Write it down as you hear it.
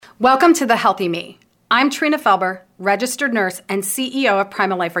Welcome to The Healthy Me. I'm Trina Felber, registered nurse and CEO of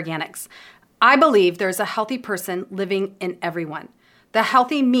Primal Life Organics. I believe there's a healthy person living in everyone. The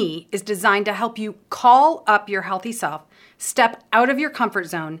Healthy Me is designed to help you call up your healthy self, step out of your comfort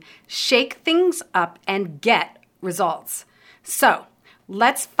zone, shake things up, and get results. So,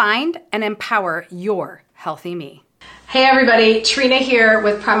 let's find and empower your Healthy Me. Hey everybody, Trina here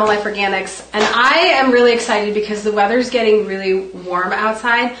with Primal Life Organics, and I am really excited because the weather's getting really warm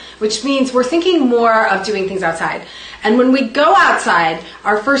outside, which means we're thinking more of doing things outside. And when we go outside,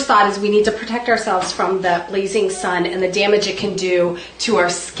 our first thought is we need to protect ourselves from the blazing sun and the damage it can do to our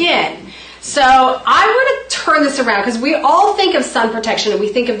skin. So I want to turn this around because we all think of sun protection and we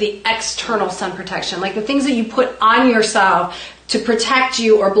think of the external sun protection, like the things that you put on yourself to protect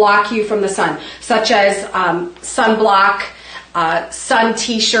you or block you from the sun, such as sunblock, sun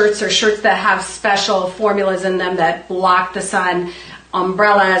t-shirts or shirts that have special formulas in them that block the sun,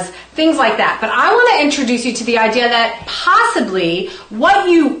 umbrellas, things like that. But I want to introduce you to the idea that possibly what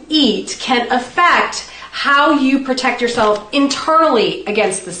you eat can affect how you protect yourself internally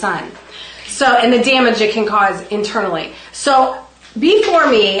against the sun. So, and the damage it can cause internally. So before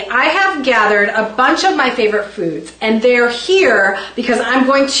me, I have gathered a bunch of my favorite foods, and they're here because I'm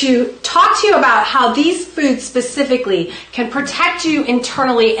going to talk to you about how these foods specifically can protect you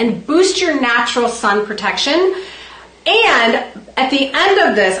internally and boost your natural sun protection. And at the end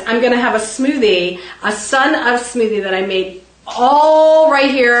of this, I'm going to have a smoothie, a Sun-Up Smoothie that I made all right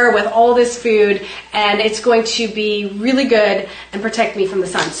here with all this food, and it's going to be really good and protect me from the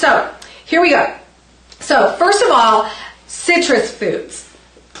sun. So here we go. So first of all, citrus foods.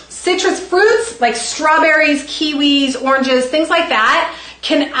 Citrus fruits like strawberries, kiwis, oranges, things like that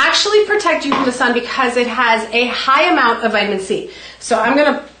can actually protect you from the sun because it has a high amount of vitamin C. So I'm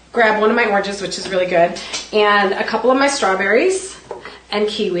going to grab one of my oranges, which is really good, and a couple of my strawberries and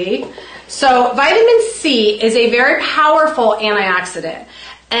kiwi. So vitamin C is a very powerful antioxidant,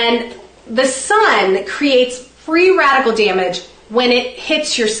 and the sun creates free radical damage when it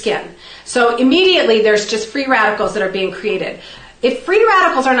hits your skin. So immediately there's just free radicals that are being created. If free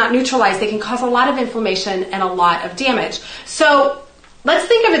radicals are not neutralized, they can cause a lot of inflammation and a lot of damage. So let's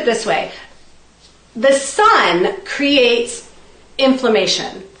think of it this way. The sun creates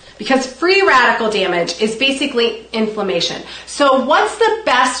inflammation because free radical damage is basically inflammation. So what's the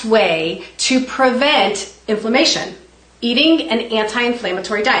best way to prevent inflammation? Eating an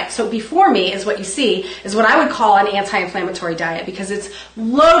anti-inflammatory diet. So before me is what you see is what I would call an anti-inflammatory diet because it's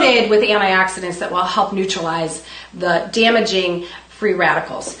loaded with antioxidants that will help neutralize the damaging free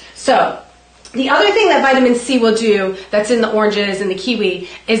radicals. So the other thing that vitamin C will do that's in the oranges and the kiwi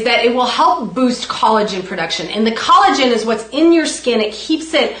is that it will help boost collagen production. And the collagen is what's in your skin. It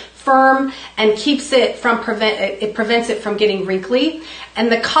keeps it firm and keeps it from it prevents it from getting wrinkly,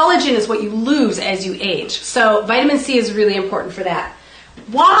 and the collagen is what you lose as you age. So vitamin C is really important for that.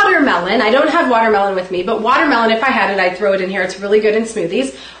 Watermelon, I don't have watermelon with me, but watermelon, if I had it, I'd throw it in here. It's really good in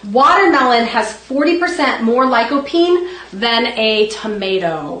smoothies. Watermelon has 40% more lycopene than a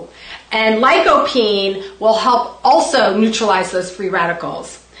tomato, and lycopene will help also neutralize those free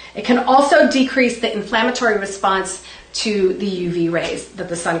radicals. It can also decrease the inflammatory response to the UV rays that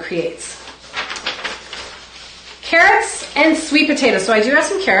the sun creates. Carrots and sweet potatoes. So I do have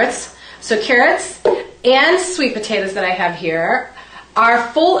some carrots. So carrots and sweet potatoes that I have here are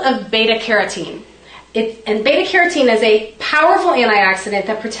full of beta carotene. And beta carotene is a powerful antioxidant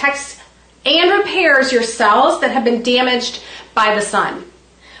that protects and repairs your cells that have been damaged by the sun.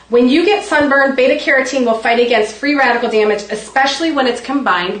 When you get sunburned, beta carotene will fight against free radical damage, especially when it's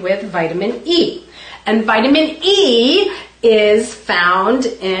combined with vitamin E. And vitamin E is found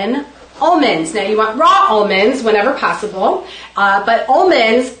in almonds. Now you want raw almonds whenever possible, but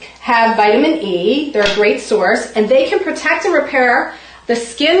almonds have vitamin E. They're a great source, and they can protect and repair the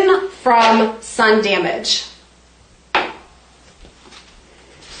skin from sun damage.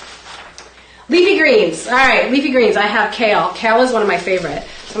 Leafy greens. All right, leafy greens. I have kale. Kale is one of my favorite.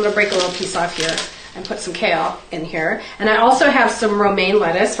 So I'm going to break a little piece off here and put some kale in here. And I also have some romaine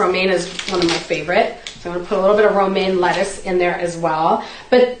lettuce. Romaine is one of my favorite. So I'm going to put a little bit of romaine lettuce in there as well.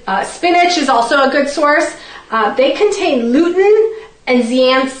 But spinach is also a good source. They contain lutein and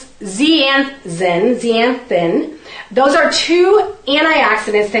zeaxanthin. Those are two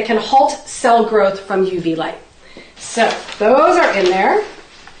antioxidants that can halt cell growth from UV light. So those are in there.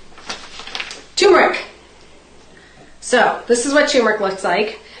 Turmeric. So this is what turmeric looks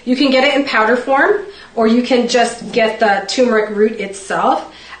like. You can get it in powder form, or you can just get the turmeric root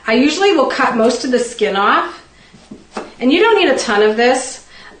itself. I usually will cut most of the skin off, and you don't need a ton of this.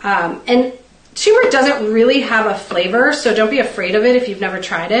 And Turmeric doesn't really have a flavor, so don't be afraid of it if you've never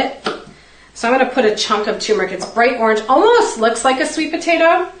tried it. So I'm going to put a chunk of turmeric. It's bright orange, almost looks like a sweet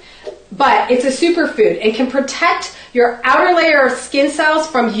potato, but it's a superfood and can protect your outer layer of skin cells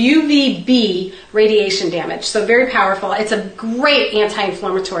from UVB radiation damage. So very powerful. It's a great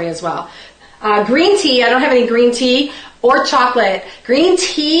anti-inflammatory as well. Green tea, I don't have any green tea or chocolate. Green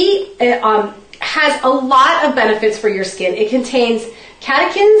tea has a lot of benefits for your skin. It contains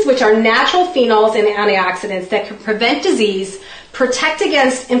catechins, which are natural phenols and antioxidants that can prevent disease, protect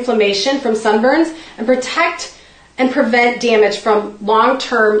against inflammation from sunburns, and protect and prevent damage from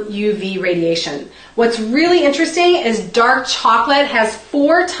long-term UV radiation. What's really interesting is dark chocolate has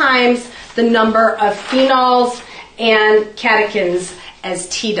 4 times the number of phenols and catechins as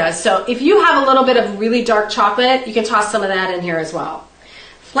tea does. So if you have a little bit of really dark chocolate, you can toss some of that in here as well.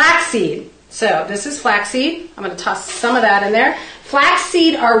 Flaxseed. So this is flaxseed. I'm going to toss some of that in there.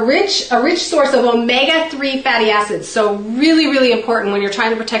 Flaxseed are a rich source of omega-3 fatty acids. So really, really important when you're trying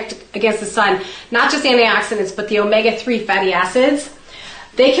to protect against the sun. Not just antioxidants, but the omega-3 fatty acids.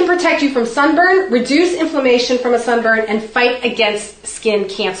 They can protect you from sunburn, reduce inflammation from a sunburn, and fight against skin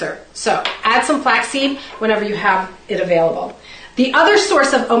cancer. So add some flaxseed whenever you have it available. The other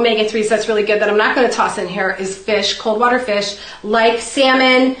source of omega-3s that's really good that I'm not going to toss in here is fish, cold water fish, like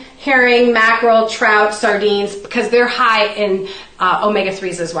salmon, herring, mackerel, trout, sardines, because they're high in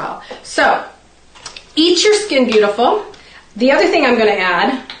omega-3s as well. So eat your skin beautiful. The other thing I'm going to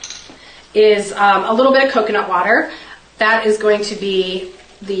add is a little bit of coconut water. That is going to be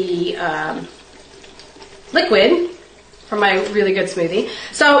the liquid for my really good smoothie.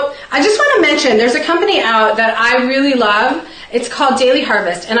 So I just want to mention there's a company out that I really love. It's called Daily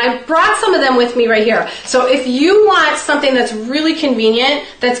Harvest, and I brought some of them with me right here. So if you want something that's really convenient,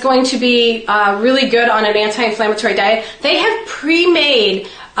 that's going to be really good on an anti-inflammatory diet, they have pre-made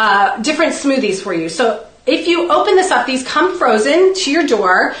different smoothies for you. So if you open this up, these come frozen to your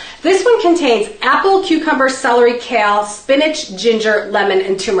door. This one contains apple, cucumber, celery, kale, spinach, ginger, lemon,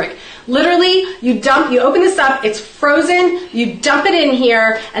 and turmeric. Literally, you open this up, it's frozen, you dump it in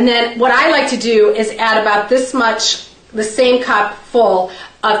here, and then what I like to do is add about this much, the same cup full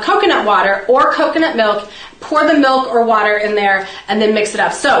of coconut water or coconut milk, pour the milk or water in there, and then mix it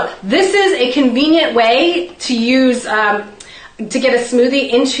up. So this is a convenient way to use to get a smoothie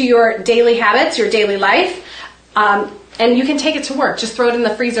into your daily habits, your daily life, and you can take it to work. Just throw it in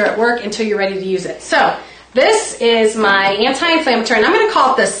the freezer at work until you're ready to use it. So this is my anti-inflammatory, and I'm going to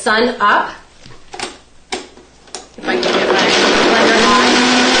call it the Sun-Up. If I can get my blender hot.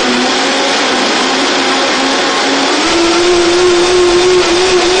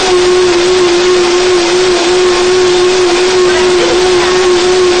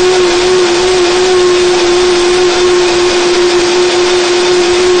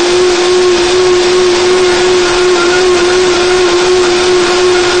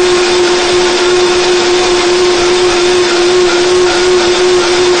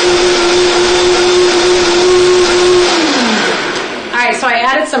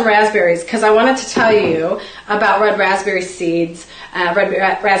 Raspberries, because I wanted to tell you about red raspberry seeds,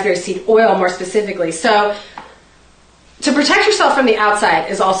 raspberry seed oil more specifically. So to protect yourself from the outside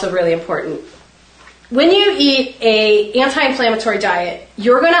is also really important. When you eat a anti-inflammatory diet,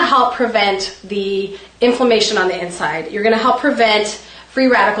 you're going to help prevent the inflammation on the inside. You're going to help prevent free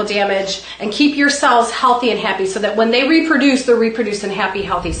radical damage and keep your cells healthy and happy so that when they reproduce, they're reproducing happy,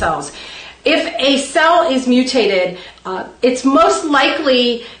 healthy cells. If a cell is mutated, it's most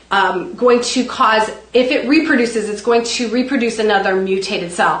likely going to cause, if it reproduces, it's going to reproduce another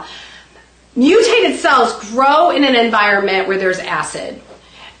mutated cell. Mutated cells grow in an environment where there's acid.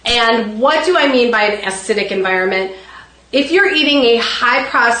 And what do I mean by an acidic environment? If you're eating a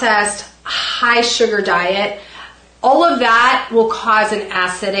high-processed, high-sugar diet, all of that will cause an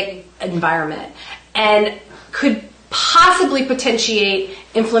acidic environment and could possibly potentiate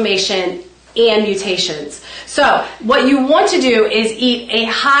inflammation and mutations. So what you want to do is eat a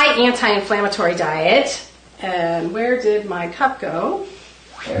high anti-inflammatory diet. And where did my cup go?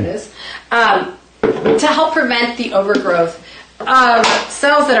 There it is. To help prevent the overgrowth of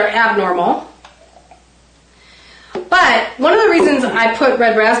cells that are abnormal. But one of the reasons I put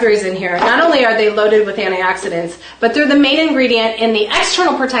red raspberries in here, not only are they loaded with antioxidants, but they're the main ingredient in the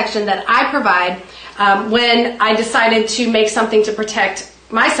external protection that I provide when I decided to make something to protect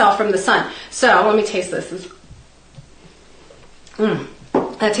myself from the sun. So let me taste this.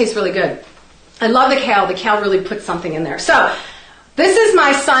 That tastes really good. I love the kale. The kale really puts something in there. So this is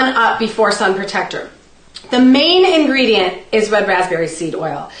my Sun-Up Before Sun Protector. The main ingredient is red raspberry seed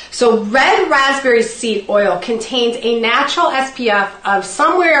oil. So red raspberry seed oil contains a natural SPF of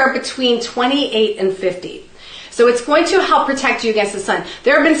somewhere between 28 and 50. So it's going to help protect you against the sun.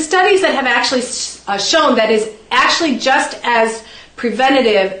 There have been studies that have actually shown that is actually just as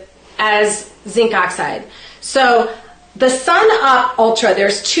preventative as zinc oxide. So the Sun-Up Ultra,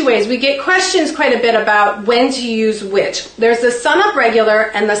 there's two ways. We get questions quite a bit about when to use which. There's the Sun-Up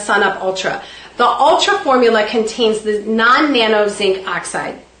Regular and the Sun-Up Ultra. The Ultra formula contains the non-nano zinc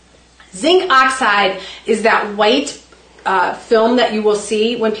oxide. Zinc oxide is that white film that you will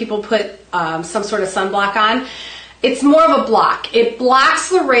see when people put some sort of sunblock on. It's more of a block. It blocks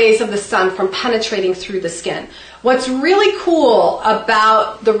the rays of the sun from penetrating through the skin. What's really cool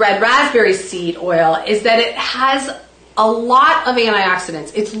about the red raspberry seed oil is that it has a lot of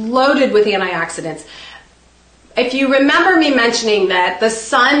antioxidants. It's loaded with antioxidants. If you remember me mentioning that the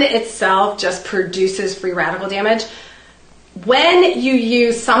sun itself just produces free radical damage, when you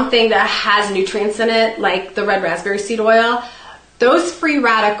use something that has nutrients in it, like the red raspberry seed oil, those free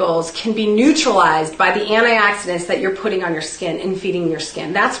radicals can be neutralized by the antioxidants that you're putting on your skin and feeding your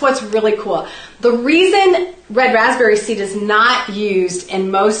skin. That's what's really cool. The reason red raspberry seed is not used in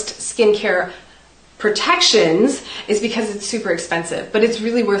most skincare protections is because it's super expensive, but it's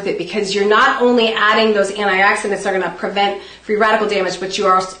really worth it because you're not only adding those antioxidants that are going to prevent free radical damage, but you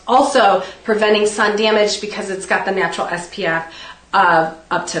are also preventing sun damage because it's got the natural SPF of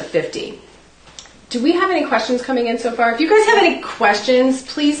up to 50. Do we have any questions coming in so far? If you guys have any questions,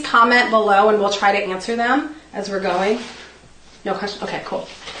 please comment below and we'll try to answer them as we're going. No question? Okay, cool.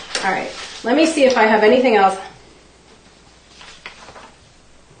 All right, let me see if I have anything else.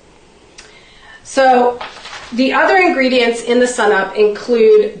 So the other ingredients in the Sun-Up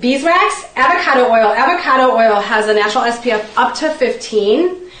include beeswax, avocado oil. Avocado oil has a natural SPF up to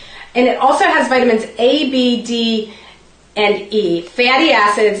 15, and it also has vitamins A, B, D, and E, fatty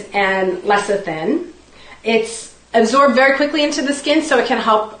acids, and lecithin. It's absorbed very quickly into the skin, so it can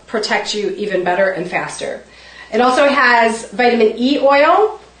help protect you even better and faster. It also has vitamin E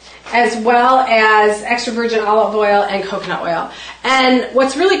oil, as well as extra virgin olive oil and coconut oil. And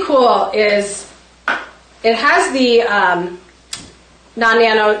what's really cool is it has the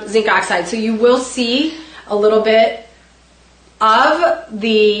non-nano zinc oxide, so you will see a little bit of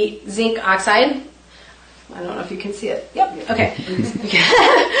the zinc oxide. I don't know if you can see it. Yep. Okay.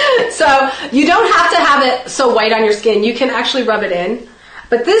 So you don't have to have it so white on your skin. You can actually rub it in.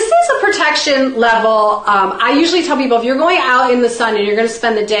 But this is a protection level. I usually tell people if you're going out in the sun and you're going to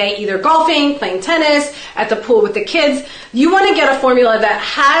spend the day either golfing, playing tennis, at the pool with the kids, you want to get a formula that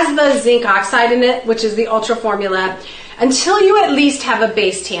has the zinc oxide in it, which is the Ultra formula, until you at least have a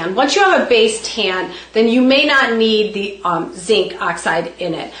base tan. Once you have a base tan, then you may not need the zinc oxide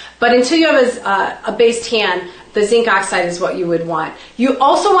in it. But until you have a base tan, the zinc oxide is what you would want. You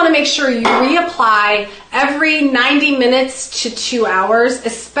also want to make sure you reapply every 90 minutes to 2 hours,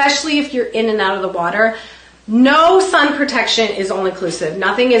 especially if you're in and out of the water. No sun protection is all-inclusive.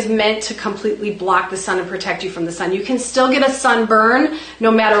 Nothing is meant to completely block the sun and protect you from the sun. You can still get a sunburn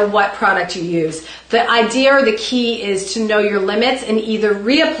no matter what product you use. The idea or the key is to know your limits and either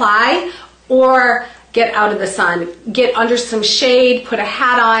reapply or get out of the sun. Get under some shade, put a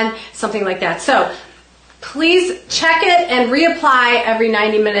hat on, something like that. So please check it and reapply every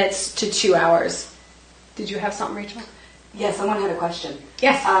 90 minutes to 2 hours. Did you have something, Rachel? Yes, someone had a question.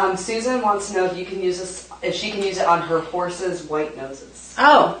 Yes. Susan wants to know if you can use this, if she can use it on her horse's white noses.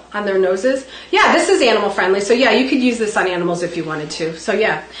 Oh, on their noses? Yeah, this is animal friendly. So yeah, you could use this on animals if you wanted to. So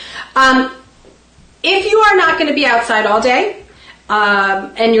yeah. If you are not going to be outside all day,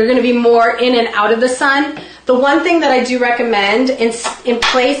 and you're going to be more in and out of the sun, the one thing that I do recommend in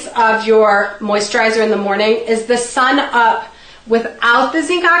place of your moisturizer in the morning is the Sun-Up without the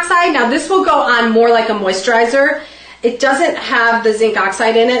zinc oxide. Now this will go on more like a moisturizer. It doesn't have the zinc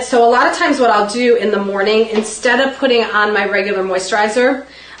oxide in it, so a lot of times what I'll do in the morning, instead of putting on my regular moisturizer,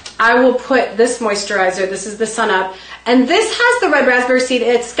 I will put this moisturizer. This is the Sun-Up, and this has the red raspberry seed.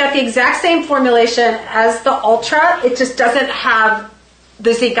 It's got the exact same formulation as the Ultra. It just doesn't have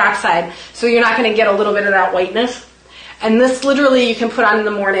the zinc oxide, so you're not going to get a little bit of that whiteness. And this literally you can put on in the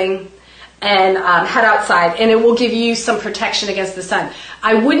morning and head outside, and it will give you some protection against the sun.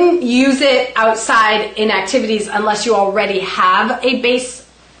 I wouldn't use it outside in activities unless you already have a base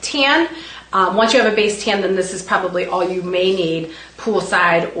tan. Once you have a base tan, then this is probably all you may need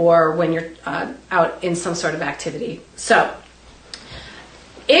poolside or when you're out in some sort of activity. So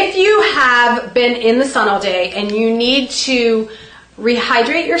if you have been in the sun all day and you need to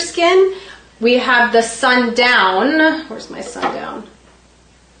rehydrate your skin, we have the Sundown. Where's my Sundown?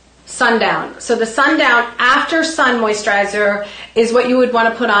 Sundown. So the Sundown After Sun Moisturizer is what you would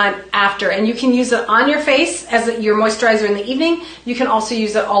want to put on after. And you can use it on your face as your moisturizer in the evening. You can also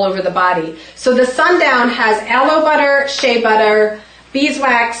use it all over the body. So the Sundown has aloe butter, shea butter,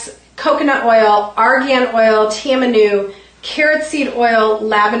 beeswax, coconut oil, argan oil, tamanu, carrot seed oil,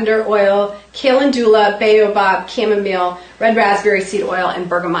 lavender oil, calendula, baobab, chamomile, red raspberry seed oil, and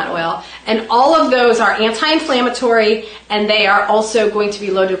bergamot oil. And all of those are anti-inflammatory, and they are also going to be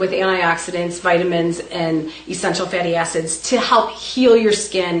loaded with antioxidants, vitamins, and essential fatty acids to help heal your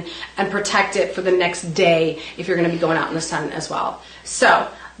skin and protect it for the next day if you're going to be going out in the sun as well. So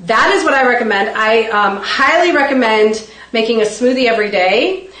that is what I recommend. I highly recommend making a smoothie every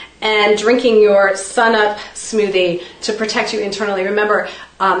day and drinking your Sun-Up Smoothie to protect you internally. Remember,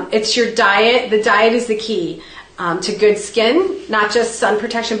 it's your diet. The diet is the key to good skin, not just sun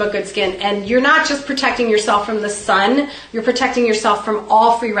protection, but good skin. And you're not just protecting yourself from the sun, you're protecting yourself from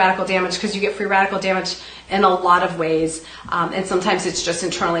all free radical damage, because you get free radical damage in a lot of ways. And sometimes it's just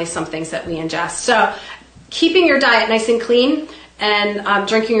internally some things that we ingest. So keeping your diet nice and clean and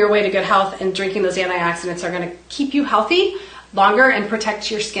drinking your way to good health and drinking those antioxidants are going to keep you healthy longer and protect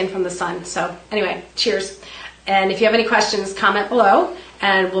your skin from the sun. So anyway, cheers. And if you have any questions, comment below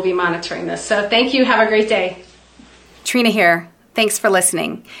and we'll be monitoring this. So thank you. Have a great day. Trina here. Thanks for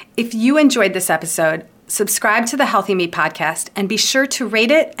listening. If you enjoyed this episode, subscribe to the Healthy Me podcast and be sure to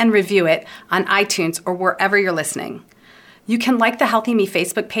rate it and review it on iTunes or wherever you're listening. You can like the Healthy Me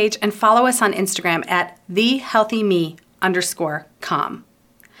Facebook page and follow us on Instagram at thehealthyme_com.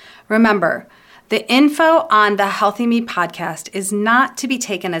 Remember, the info on the Healthy Me podcast is not to be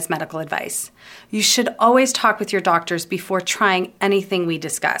taken as medical advice. You should always talk with your doctors before trying anything we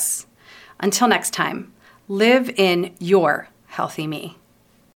discuss. Until next time, live in your healthy me.